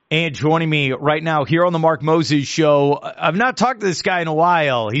And joining me right now here on the Mark Moses Show, I've not talked to this guy in a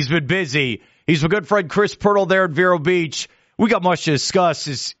while. He's been busy. He's my good friend Chris Pirtle there at Vero Beach. We got much to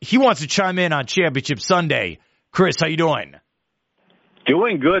discuss. He wants to chime in on Championship Sunday. Chris, how you doing?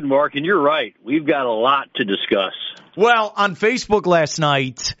 Doing good, Mark, and you're right. We've got a lot to discuss. Well, on Facebook last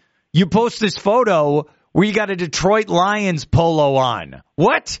night, you post this photo where you got a Detroit Lions polo on.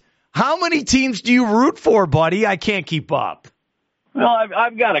 What? How many teams do you root for, buddy? I can't keep up. Well,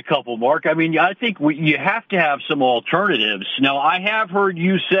 I've got a couple, Mark. I mean, I think you have to have some alternatives. Now, I have heard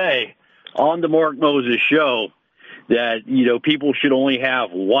you say on the Mark Moses Show that, people should only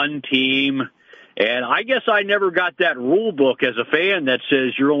have one team. And I guess I never got that rule book as a fan that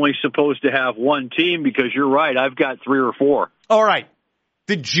says you're only supposed to have one team because you're right. I've got 3 or 4. All right.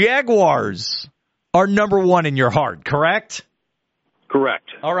 The Jaguars are number one in your heart, correct? Correct.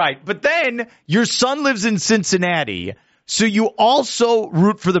 All right. But then your son lives in Cincinnati, so you also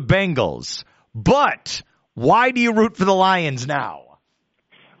root for the Bengals. But why do you root for the Lions now?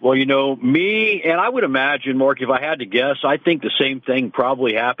 Well, me, and I would imagine, Mark, if I had to guess, I think the same thing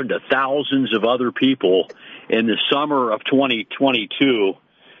probably happened to thousands of other people in the summer of 2022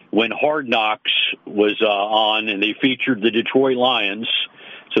 when Hard Knocks was on and they featured the Detroit Lions.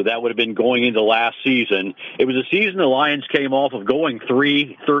 So that would have been going into last season. It was a season the Lions came off of going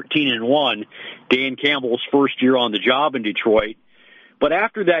 3-13-1, Dan Campbell's first year on the job in Detroit. But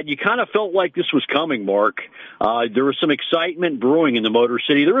after that, you kind of felt like this was coming, Mark. There was some excitement brewing in the Motor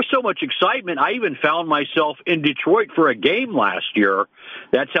City. There was so much excitement, I even found myself in Detroit for a game last year.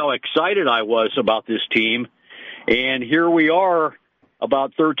 That's how excited I was about this team. And here we are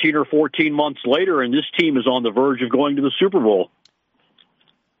about 13 or 14 months later, and this team is on the verge of going to the Super Bowl.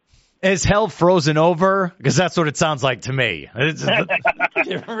 Is hell frozen over? Because that's what it sounds like to me.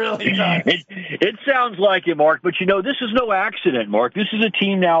 It really does. It sounds like it, Mark. But, this is no accident, Mark. This is a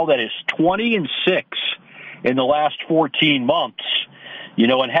team now that is 20-6 in the last 14 months.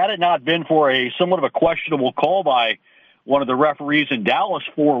 And had it not been for somewhat of a questionable call by one of the referees in Dallas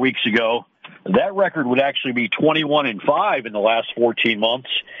 4 weeks ago, that record would actually be 21-5 in the last 14 months.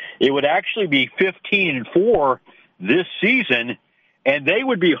 It would actually be 15-4 this season. And they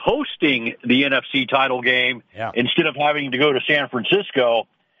would be hosting the NFC title game instead of having to go to San Francisco.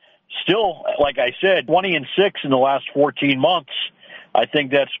 Still, like I said, 20-6 in the last 14 months. I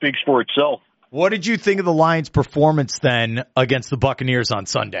think that speaks for itself. What did you think of the Lions' performance then against the Buccaneers on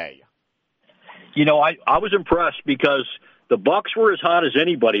Sunday? I was impressed because the Bucs were as hot as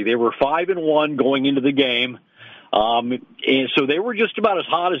anybody. They were 5-1 going into the game. And so they were just about as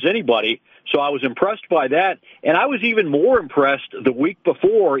hot as anybody. So I was impressed by that. And I was even more impressed the week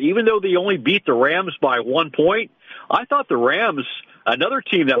before, even though they only beat the Rams by 1 point. I thought the Rams, another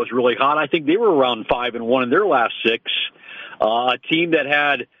team that was really hot, I think they were around 5-1 in their last 6. A team that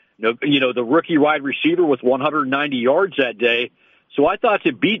had, the rookie wide receiver with 190 yards that day. So I thought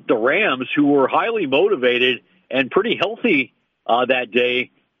to beat the Rams, who were highly motivated and pretty healthy that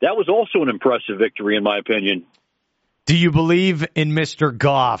day, that was also an impressive victory in my opinion. Do you believe in Mr.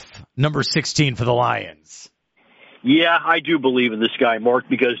 Goff, number 16 for the Lions? Yeah, I do believe in this guy, Mark,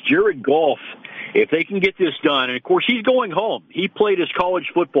 because Jared Goff, if they can get this done, and of course he's going home. He played his college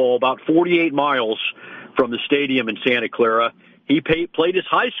football about 48 miles from the stadium in Santa Clara. He played his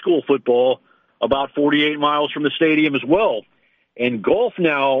high school football about 48 miles from the stadium as well. And Goff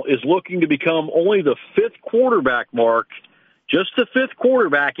now is looking to become only the 5th quarterback, Mark, just the 5th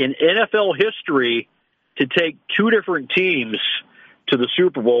quarterback in NFL history to take 2 different teams to the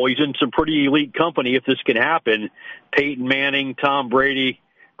Super Bowl. He's in some pretty elite company if this can happen. Peyton Manning, Tom Brady,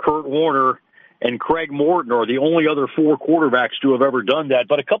 Kurt Warner, and Craig Morton are the only other 4 quarterbacks to have ever done that.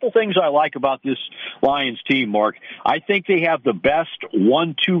 But a couple things I like about this Lions team, Mark. I think they have the best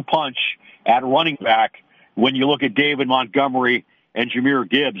 1-2 punch at running back when you look at David Montgomery and Jahmyr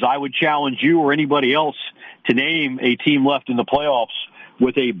Gibbs. I would challenge you or anybody else to name a team left in the playoffs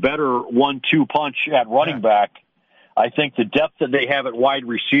with a better 1-2 punch at running back. I think the depth that they have at wide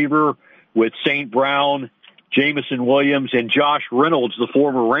receiver with St. Brown, Jamison Williams, and Josh Reynolds, the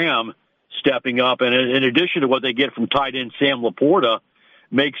former Ram, stepping up, and in addition to what they get from tight end Sam Laporta,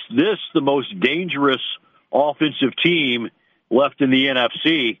 makes this the most dangerous offensive team left in the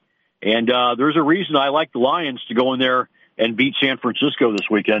NFC. And there's a reason I like the Lions to go in there and beat San Francisco this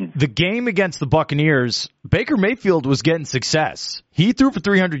weekend. The game against the Buccaneers, Baker Mayfield was getting success. He threw for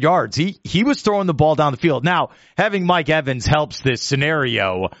 300 yards. He was throwing the ball down the field. Now, having Mike Evans helps this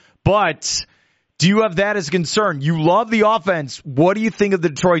scenario, but do you have that as a concern? You love the offense. What do you think of the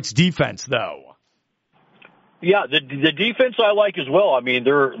Detroit's defense, though? Yeah, the defense I like as well. I mean,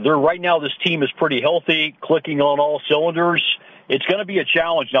 they're right now, this team is pretty healthy, clicking on all cylinders. it's going to be a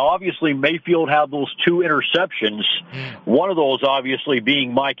challenge. Now, obviously, Mayfield had those 2 interceptions, one of those obviously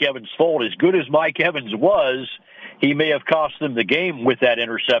being Mike Evans' fault. As good as Mike Evans was, he may have cost them the game with that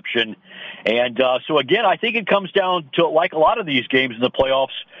interception. And so, again, I think it comes down to, like a lot of these games in the playoffs,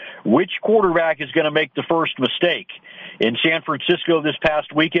 which quarterback is going to make the first mistake. In San Francisco this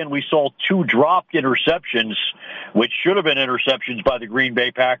past weekend, we saw 2 dropped interceptions, which should have been interceptions by the Green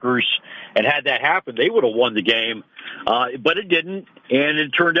Bay Packers. And had that happened, they would have won the game. But it didn't. And it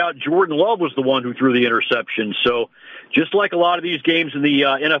turned out Jordan Love was the one who threw the interception. So just like a lot of these games in the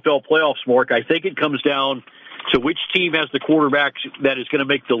NFL playoffs, Mark, I think it comes down to which team has the quarterback that is going to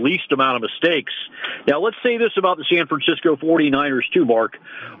make the least amount of mistakes. Now, let's say this about the San Francisco 49ers, too, Mark.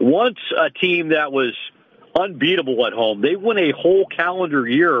 Once a team that was unbeatable at home, they went a whole calendar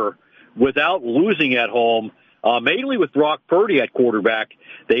year without losing at home, mainly with Brock Purdy at quarterback.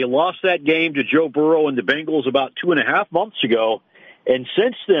 They lost that game to Joe Burrow and the Bengals about 2.5 months ago. And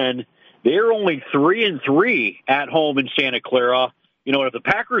since then, they're only 3-3 at home in Santa Clara. You know, if the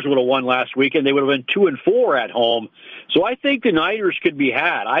Packers would have won last weekend, they would have been 2-4 at home. So I think the Niners could be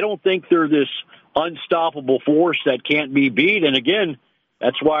had. I don't think they're this unstoppable force that can't be beat. And again,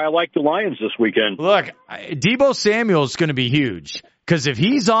 that's why I like the Lions this weekend. Look, Deebo Samuel is going to be huge because if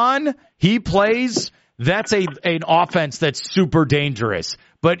he's on, he plays. That's an offense that's super dangerous.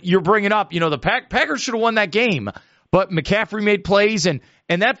 But you're bringing up, you know, the Packers should have won that game, but McCaffrey made plays, and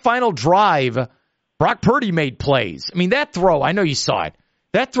that final drive, Brock Purdy made plays. I mean, that throw, I know you saw it.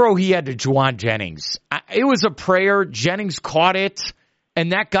 That throw he had to Juwan Jennings, it was a prayer. Jennings caught it,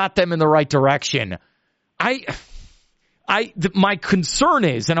 and that got them in the right direction. My concern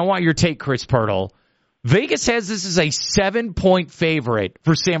is, and I want your take, Chris Pirtle, Vegas has this as a 7-point favorite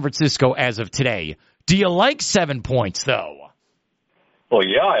for San Francisco as of today. Do you like 7 points, though? Well,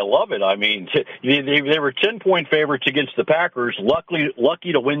 yeah, I love it. I mean, they were 10-point favorites against the Packers.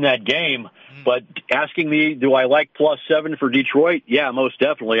 Lucky to win that game. But asking me, do I like +7 for Detroit? Yeah, most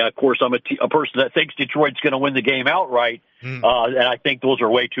definitely. Of course, I'm a person that thinks Detroit's going to win the game outright, and I think those are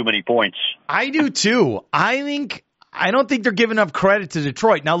way too many points. I do too. I don't think they're giving enough credit to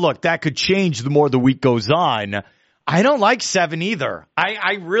Detroit. Now, look, that could change the more the week goes on. I don't like 7 either.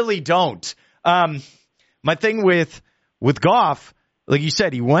 I really don't. My thing with Goff, like you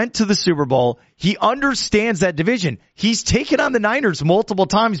said, he went to the Super Bowl. He understands that division. He's taken on the Niners multiple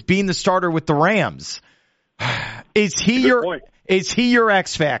times being the starter with the Rams. Is he your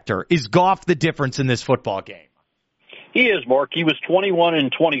X factor? Is Goff the difference in this football game? He is, Mark. He was 21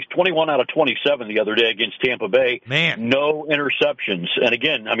 out of 27 the other day against Tampa Bay. Man. No interceptions. And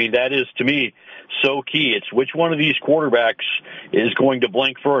again, I mean, that is, to me, so key. It's which one of these quarterbacks is going to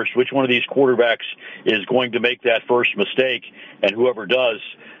blink first, which one of these quarterbacks is going to make that first mistake, and whoever does,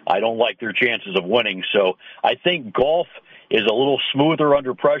 I don't like their chances of winning. So I think Goff is a little smoother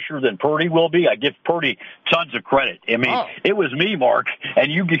under pressure than Purdy will be. I give Purdy tons of credit. I mean, It was me, Mark, and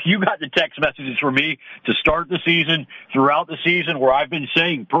you got the text messages from me to start the season, throughout the season, where I've been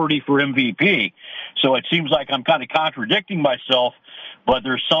saying Purdy for MVP. So it seems like I'm kind of contradicting myself, but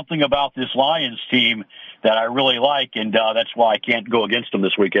there's something about this Lions team that I really like, and that's why I can't go against them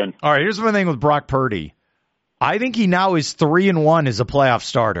this weekend. All right, here's one thing with Brock Purdy. I think he now is 3-1 as a playoff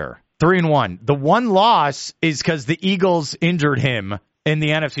starter. 3-1. The one loss is because the Eagles injured him in the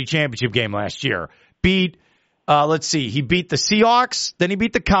NFC Championship game last year. He beat the Seahawks, then he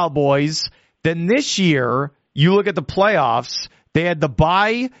beat the Cowboys. Then this year, you look at the playoffs, they had the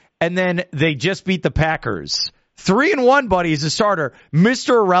bye, and then they just beat the Packers. 3-1, buddy, as a starter.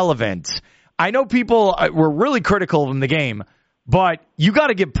 Mr. Irrelevant. I know people were really critical of him in the game, but you got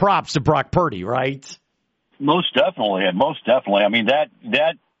to give props to Brock Purdy, right? Most definitely. I mean,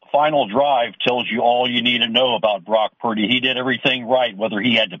 that final drive tells you all you need to know about Brock Purdy. He did everything right, whether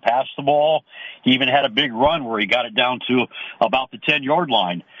he had to pass the ball. He even had a big run where he got it down to about the 10-yard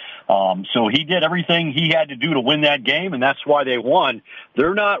line. So he did everything he had to do to win that game, and that's why they won.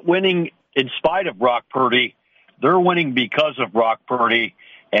 They're not winning in spite of Brock Purdy. They're winning because of Brock Purdy,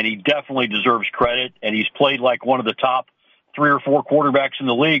 and he definitely deserves credit, and he's played like one of the top 3 or 4 quarterbacks in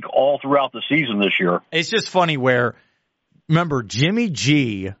the league all throughout the season this year. It's just funny where, remember, Jimmy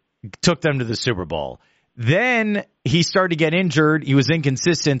G took them to the Super Bowl. Then he started to get injured. He was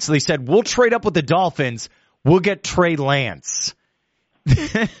inconsistent. So they said, we'll trade up with the Dolphins. We'll get Trey Lance.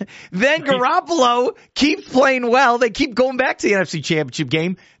 Then Garoppolo keeps playing well. They keep going back to the NFC Championship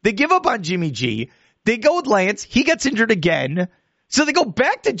game. They give up on Jimmy G. They go with Lance. He gets injured again. So they go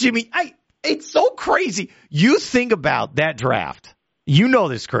back to Jimmy. It's so crazy. You think about that draft. You know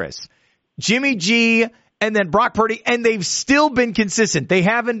this, Chris. Jimmy G and then Brock Purdy, and they've still been consistent. They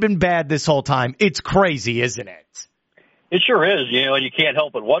haven't been bad this whole time. It's crazy, isn't it? It sure is, and you can't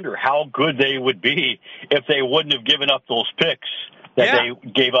help but wonder how good they would be if they wouldn't have given up those picks that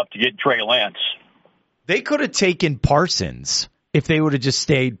they gave up to get Trey Lance. They could have taken Parsons if they would have just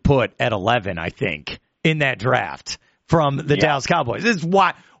stayed put at 11, I think, in that draft from the Dallas Cowboys. This is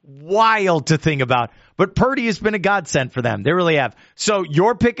wild to think about. But Purdy has been a godsend for them. They really have. So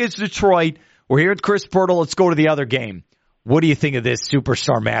your pick is Detroit. We're here with Chris Pirtle. Let's go to the other game. What do you think of this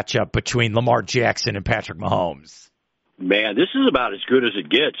superstar matchup between Lamar Jackson and Patrick Mahomes? Man, this is about as good as it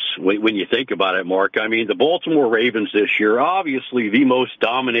gets when you think about it, Mark. I mean, the Baltimore Ravens this year, obviously the most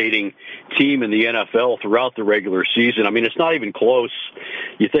dominating team in the NFL throughout the regular season. I mean, it's not even close.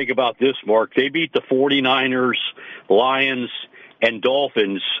 You think about this, Mark. They beat the 49ers, Lions, and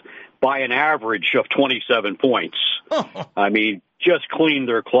Dolphins by an average of 27 points. I mean, just cleaned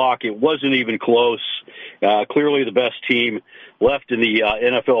their clock. It wasn't even close. Clearly the best team left in the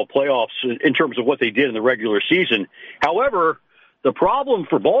NFL playoffs in terms of what they did in the regular season. However, the problem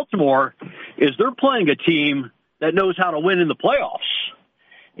for Baltimore is they're playing a team that knows how to win in the playoffs.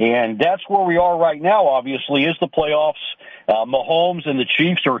 And that's where we are right now, obviously, is the playoffs. Mahomes and the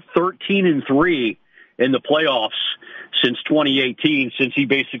Chiefs are 13-3 in the playoffs since 2018, since he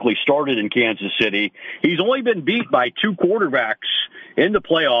basically started in Kansas City. He's only been beat by two quarterbacks in the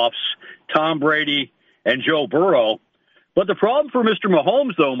playoffs, Tom Brady and Joe Burrow. But the problem for Mr.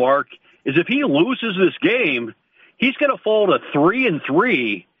 Mahomes, though, Mark, is if he loses this game, he's going to fall to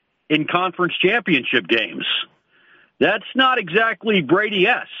 3-3 in conference championship games. That's not exactly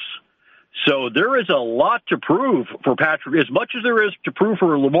Brady-esque. So there is a lot to prove for Patrick, as much as there is to prove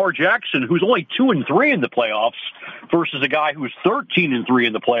for Lamar Jackson, who's only 2-3 in the playoffs, versus a guy who's 13-3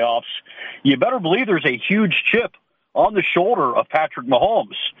 in the playoffs. You better believe there's a huge chip on the shoulder of Patrick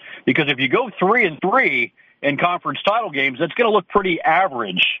Mahomes, because if you go 3-3 in conference title games, that's going to look pretty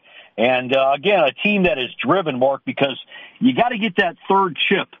average. And again, a team that is driven, Mark, because you got to get that third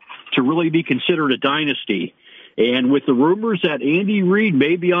chip to really be considered a dynasty. And with the rumors that Andy Reid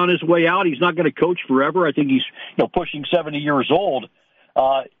may be on his way out, he's not going to coach forever. I think he's pushing 70 years old.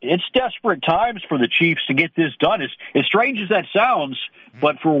 It's desperate times for the Chiefs to get this done. As strange as that sounds,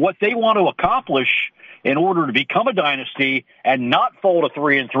 but for what they want to accomplish in order to become a dynasty and not fall to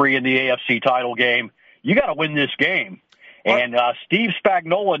 3-3 in the AFC title game, you got to win this game. And Steve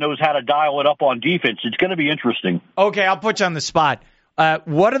Spagnuolo knows how to dial it up on defense. It's going to be interesting. Okay, I'll put you on the spot.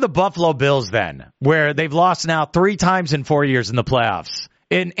 What are the Buffalo Bills then, where they've lost now 3 times in 4 years in the playoffs?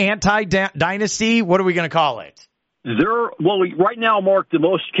 An anti-dynasty? What are we going to call it? Right now, Mark, the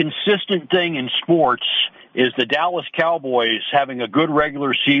most consistent thing in sports is the Dallas Cowboys having a good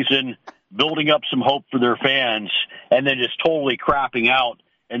regular season, building up some hope for their fans, and then just totally crapping out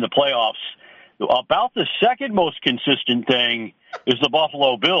in the playoffs. About the second most consistent thing is the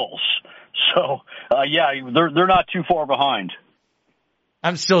Buffalo Bills. So, they're not too far behind.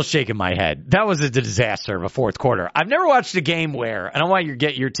 I'm still shaking my head. That was a disaster of a fourth quarter. I've never watched a game where, and I want you to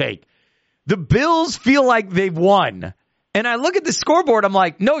get your take, the Bills feel like they've won. And I look at the scoreboard, I'm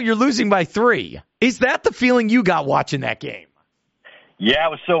like, no, you're losing by 3. Is that the feeling you got watching that game? Yeah,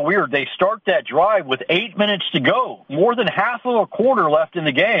 it was so weird. They start that drive with 8 minutes to go, more than half of a quarter left in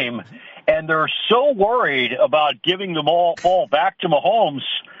the game, and they're so worried about giving the ball back to Mahomes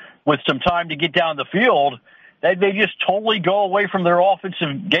with some time to get down the field that they just totally go away from their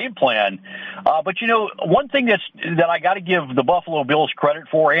offensive game plan. But, one thing that I got to give the Buffalo Bills credit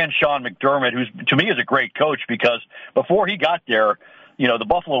for, and Sean McDermott, who's to me is a great coach, because before he got there, the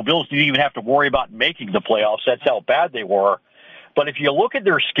Buffalo Bills didn't even have to worry about making the playoffs. That's how bad they were. But if you look at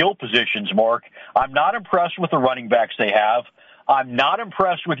their skill positions, Mark, I'm not impressed with the running backs they have. I'm not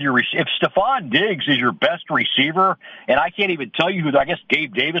impressed with your if Stephon Diggs is your best receiver, and I can't even tell you who, I guess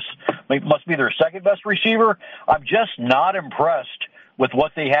Gabe Davis must be their second best receiver. I'm just not impressed with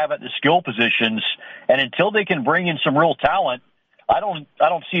what they have at the skill positions. And until they can bring in some real talent, I don't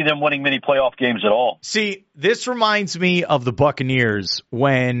see them winning many playoff games at all. See, this reminds me of the Buccaneers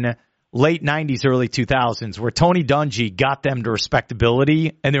when late 90s, early 2000s, where Tony Dungy got them to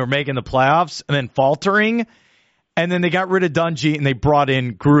respectability and they were making the playoffs and then faltering. And then they got rid of Dungy and they brought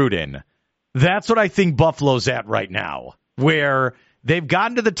in Gruden. That's what I think Buffalo's at right now, where they've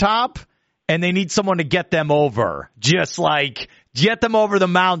gotten to the top and they need someone to get them over. Just like get them over the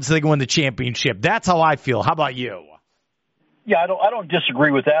mountain so they can win the championship. That's how I feel. How about you? Yeah, I don't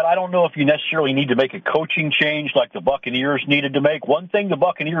disagree with that. I don't know if you necessarily need to make a coaching change like the Buccaneers needed to make. One thing the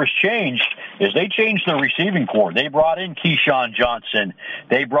Buccaneers changed is they changed their receiving corps. They brought in Keyshawn Johnson.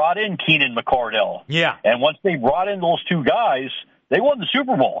 They brought in Keenan McCardell. Yeah. And once they brought in those two guys, They won the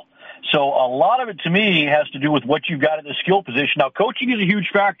Super Bowl. So a lot of it, to me, has to do with what you've got at the skill position. Now, coaching is a huge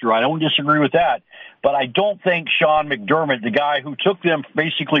factor. I don't disagree with that. But I don't think Sean McDermott, the guy who took them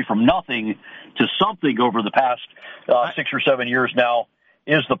basically from nothing to something over the past 6 or 7 years now,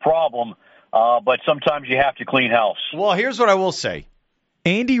 is the problem. But sometimes you have to clean house. Well, here's what I will say.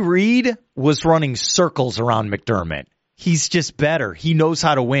 Andy Reid was running circles around McDermott. He's just better. He knows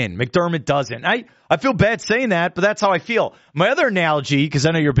how to win. McDermott doesn't. I feel bad saying that, but that's how I feel. My other analogy, because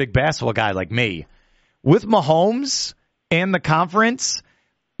I know you're a big basketball guy like me, with Mahomes and the conference,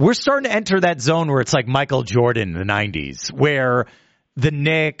 we're starting to enter that zone where it's like Michael Jordan in the 90s, where the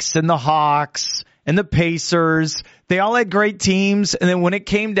Knicks and the Hawks and the Pacers, they all had great teams, and then when it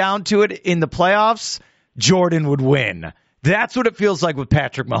came down to it in the playoffs, Jordan would win. That's what it feels like with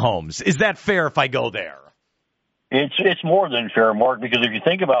Patrick Mahomes. Is that fair if I go there? It's more than fair, Mark, because if you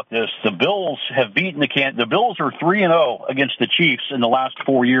think about this, the Bills have beaten the Bills are 3-0 against the Chiefs in the last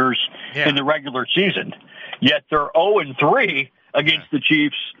 4 years in the regular season. Yet they're 0-3 against the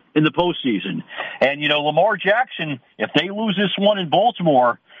Chiefs in the postseason. And, Lamar Jackson, if they lose this one in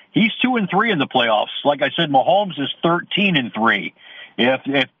Baltimore, he's 2-3 in the playoffs. Like I said, Mahomes is 13-3.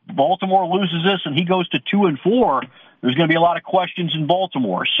 If Baltimore loses this and he goes to 2-4, there's going to be a lot of questions in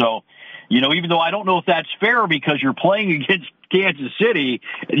Baltimore. So, even though I don't know if that's fair because you're playing against Kansas City,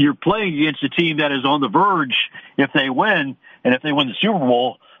 you're playing against a team that is on the verge, if they win, and if they win the Super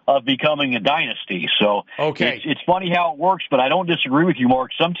Bowl, of becoming a dynasty. So it's funny how it works, but I don't disagree with you,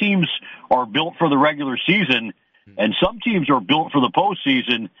 Mark. Some teams are built for the regular season, and some teams are built for the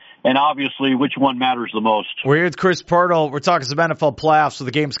postseason, and obviously which one matters the most. We're here with Chris Pirtle. We're talking some NFL playoffs, so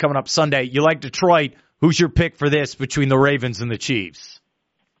the game's coming up Sunday. You like Detroit. Who's your pick for this between the Ravens and the Chiefs?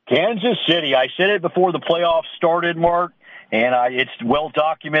 Kansas City. I said it before the playoffs started, Mark, and it's well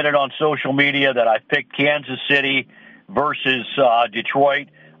documented on social media that I picked Kansas City versus Detroit.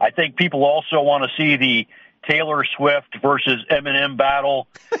 I think people also want to see the Taylor Swift versus Eminem battle,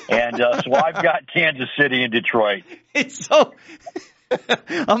 and so I've got Kansas City and Detroit. It's so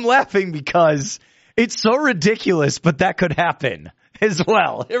I'm laughing because it's so ridiculous, but that could happen as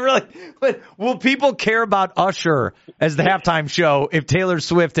well. It really, but will people care about Usher as the halftime show if Taylor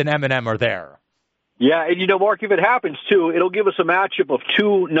Swift and Eminem are there? Yeah, and Mark, if it happens too, it'll give us a matchup of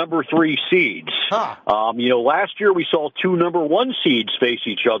two number 3 seeds. Last year we saw two number 1 seeds face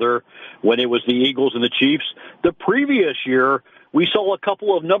each other when it was the Eagles and the Chiefs. The previous year we saw a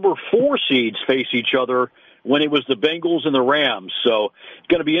couple of number 4 seeds face each other when it was the Bengals and the Rams. So it's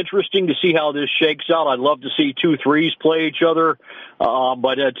going to be interesting to see how this shakes out. I'd love to see 2 3s play each other,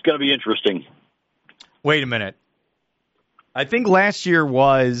 but it's going to be interesting. Wait a minute. I think last year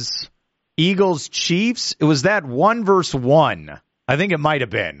was Eagles Chiefs. It was that 1-1. I think it might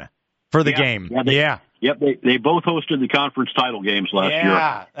have been for the game. Yep, they both hosted the conference title games last year.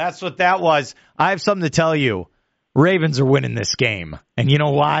 Yeah, that's what that was. I have something to tell you. Ravens are winning this game. And you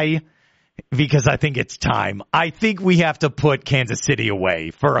know why? Because I think it's time. I think we have to put Kansas City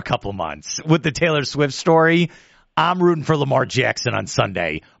away for a couple months. With the Taylor Swift story, I'm rooting for Lamar Jackson on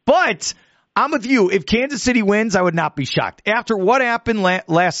Sunday. But I'm with you. If Kansas City wins, I would not be shocked. After what happened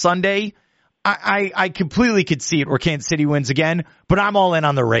last Sunday, I completely could see it where Kansas City wins again, but I'm all in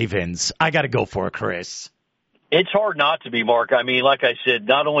on the Ravens. I got to go for it, Chris. It's hard not to be, Mark. I mean, like I said,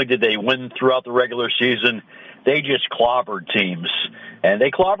 not only did they win throughout the regular season, they just clobbered teams. And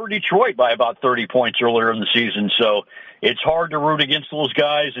they clobbered Detroit by about 30 points earlier in the season. So it's hard to root against those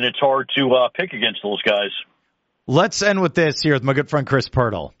guys, and it's hard to pick against those guys. Let's end with this here with my good friend Chris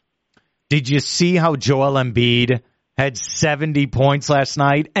Pirtle. Did you see how Joel Embiid had 70 points last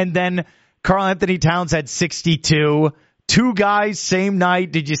night? And then Karl Anthony Towns had 62. 2 guys, same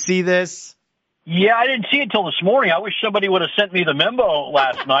night. Did you see this? Yeah, I didn't see it till this morning. I wish somebody would have sent me the memo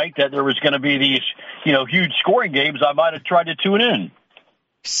last night that there was going to be these, huge scoring games. I might have tried to tune in.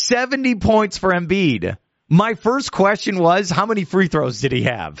 70 points for Embiid. My first question was, how many free throws did he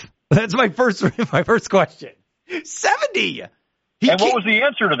have? That's my first question. 70. And what was the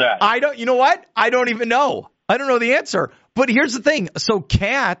answer to that? You know what? I don't even know. I don't know the answer. But here's the thing. So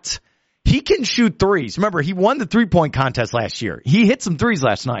Cat, he can shoot threes. Remember, he won the 3-point contest last year. He hit some threes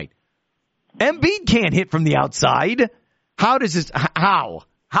last night. Embiid can't hit from the outside. How does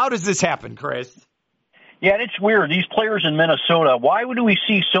this happen, Chris? Yeah, and it's weird. These players in Minnesota, why would we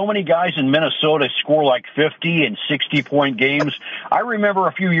see so many guys in Minnesota score like 50 and 60-point games? I remember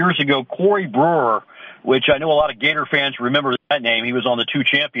a few years ago, Corey Brewer, which I know a lot of Gator fans remember that name. He was on the 2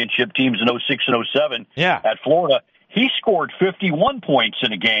 championship teams in 06 and 07 at Florida. He scored 51 points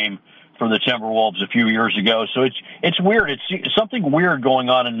in a game for the Timberwolves a few years ago. So it's weird. It's something weird going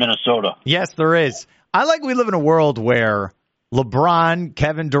on in Minnesota. Yes, there is. I like we live in a world where LeBron,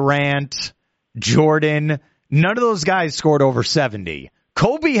 Kevin Durant, Jordan, none of those guys scored over 70.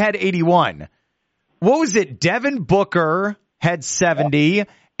 Kobe had 81. What was it? Devin Booker had 70,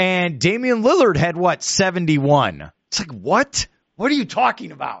 and Damian Lillard had, 71? It's like, what? What are you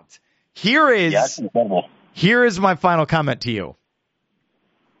talking about? Here is my final comment to you.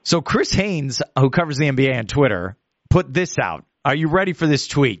 So Chris Haynes, who covers the NBA on Twitter, put this out. Are you ready for this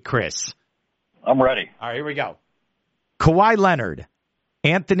tweet, Chris? I'm ready. All right, here we go. Kawhi Leonard,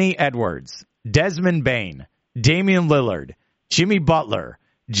 Anthony Edwards, Desmond Bane, Damian Lillard, Jimmy Butler,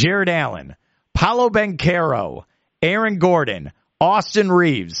 Jared Allen, Paolo Banchero, Aaron Gordon, Austin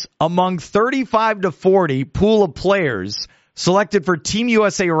Reeves, among 35 to 40 pool of players selected for Team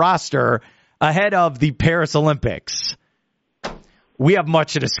USA roster ahead of the Paris Olympics. We have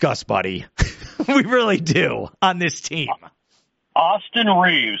much to discuss, buddy. We really do on this team. Austin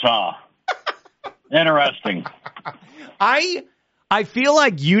Reeves, huh? Interesting. I feel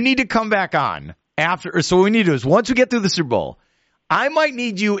like you need to come back on after. So what we need to do is once we get through the Super Bowl, I might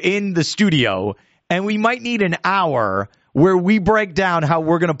need you in the studio, and we might need an hour where we break down how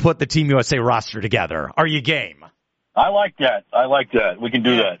we're going to put the Team USA roster together. Are you game? I like that. We can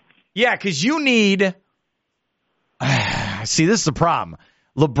do that. Yeah, because you need. See, this is the problem.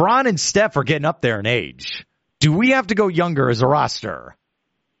 LeBron and Steph are getting up there in age. Do we have to go younger as a roster?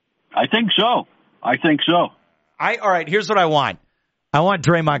 I think so. All right, here's what I want. I want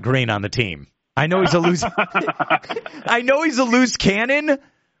Draymond Green on the team. I know he's a loose cannon,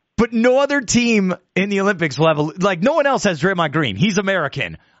 but no other team in the Olympics will have no one else has Draymond Green. He's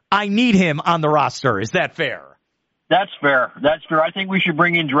American. I need him on the roster. Is that fair? That's fair. I think we should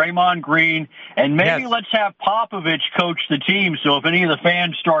bring in Draymond Green, and maybe let's have Popovich coach the team, so if any of the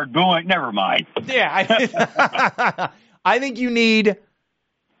fans start booing, never mind. Yeah, I think you need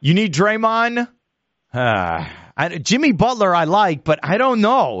Draymond. Jimmy Butler I like, but I don't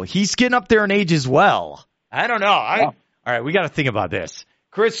know. He's getting up there in age as well. I don't know. All right, we got to think about this.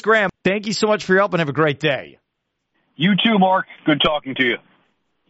 Chris Graham, thank you so much for your help, and have a great day. You too, Mark. Good talking to you.